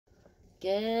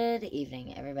Good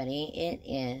evening, everybody. It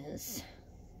is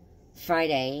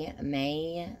Friday,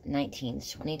 May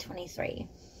 19th, 2023.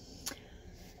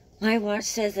 My watch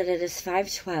says that it is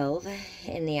 5:12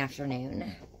 in the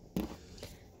afternoon.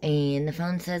 And the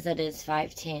phone says that it's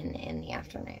 5:10 in the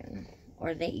afternoon,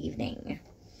 or the evening.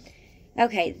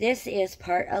 Okay, this is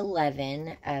part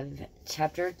 11 of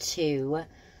chapter 2,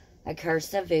 A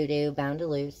Curse of Voodoo, Bound to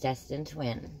Lose, Destined to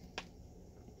Win.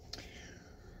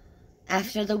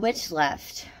 After the witch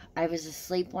left, I was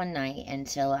asleep one night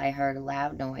until I heard a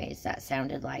loud noise that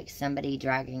sounded like somebody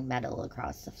dragging metal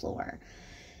across the floor.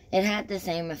 It had the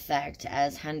same effect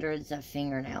as hundreds of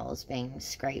fingernails being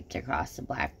scraped across the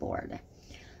blackboard.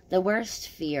 The worst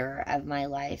fear of my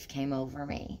life came over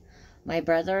me. My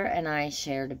brother and I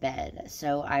shared a bed,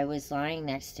 so I was lying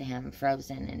next to him,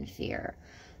 frozen in fear.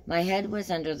 My head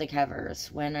was under the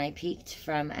covers. When I peeked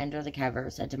from under the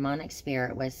covers, a demonic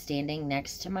spirit was standing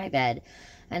next to my bed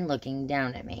and looking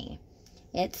down at me.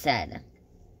 It said,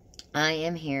 "I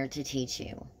am here to teach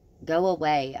you." "Go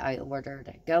away," I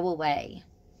ordered. "Go away."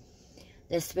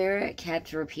 The spirit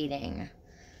kept repeating,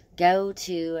 "Go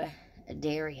to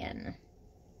Darien.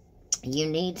 You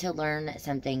need to learn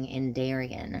something in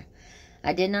Darien."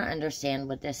 I did not understand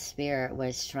what this spirit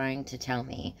was trying to tell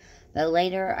me, but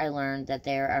later I learned that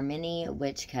there are many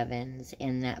witch covens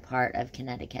in that part of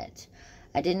Connecticut.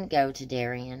 I didn't go to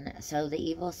Darien, so the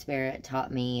evil spirit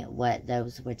taught me what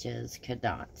those witches could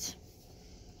not.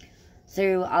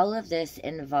 Through all of this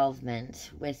involvement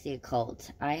with the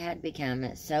occult, I had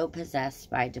become so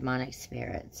possessed by demonic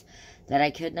spirits that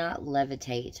I could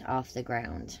levitate off the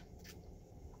ground.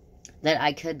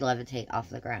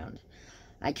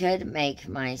 I could make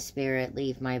my spirit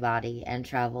leave my body and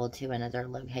travel to another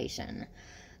location.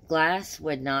 Glass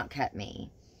would not cut me.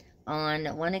 On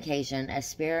one occasion, a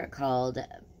spirit called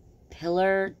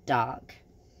Pillar Doc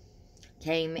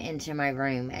came into my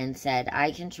room and said, "I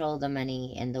control the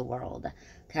money in the world.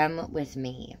 Come with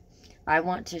me. I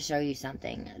want to show you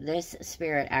something." This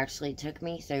spirit actually took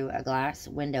me through a glass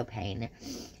window pane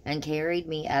and carried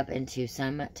me up into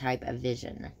some type of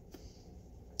vision.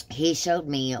 He showed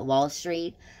me Wall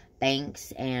Street,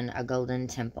 banks, and a golden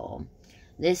temple.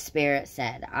 This spirit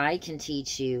said, "I can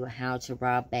teach you how to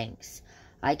rob banks.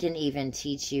 I can even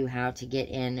teach you how to get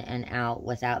in and out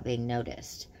without being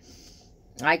noticed.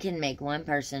 I can make one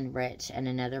person rich and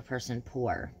another person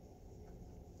poor.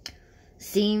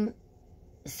 Some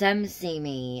see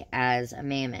me as a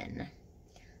mammon.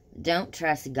 Don't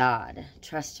trust God,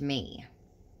 trust me."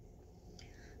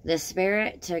 The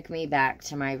spirit took me back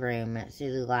to my room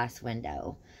through the glass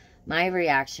window. My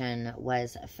reaction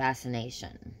was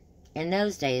fascination. In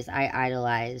those days, I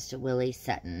idolized Willie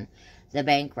Sutton, the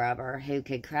bank robber who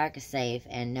could crack a safe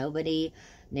and nobody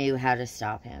knew how to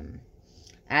stop him.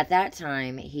 At that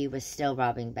time, he was still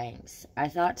robbing banks. I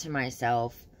thought to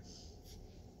myself,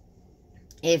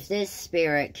 if this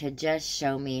spirit could just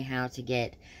show me how to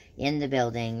get in the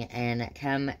building and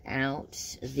come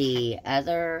out the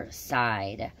other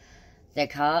side, the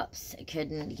cops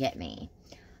couldn't get me.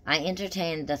 I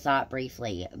entertained the thought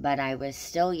briefly, but I was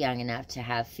still young enough to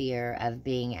have fear of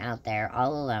being out there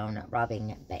all alone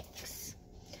robbing banks.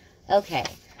 Okay,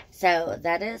 so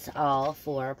that is all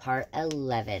for part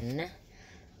 11,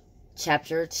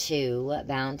 chapter 2,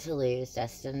 Bound to Lose,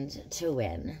 Destined to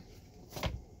Win.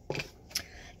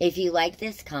 If you like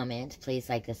this comment, please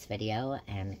like this video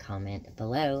and comment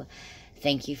below.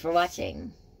 Thank you for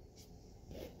watching.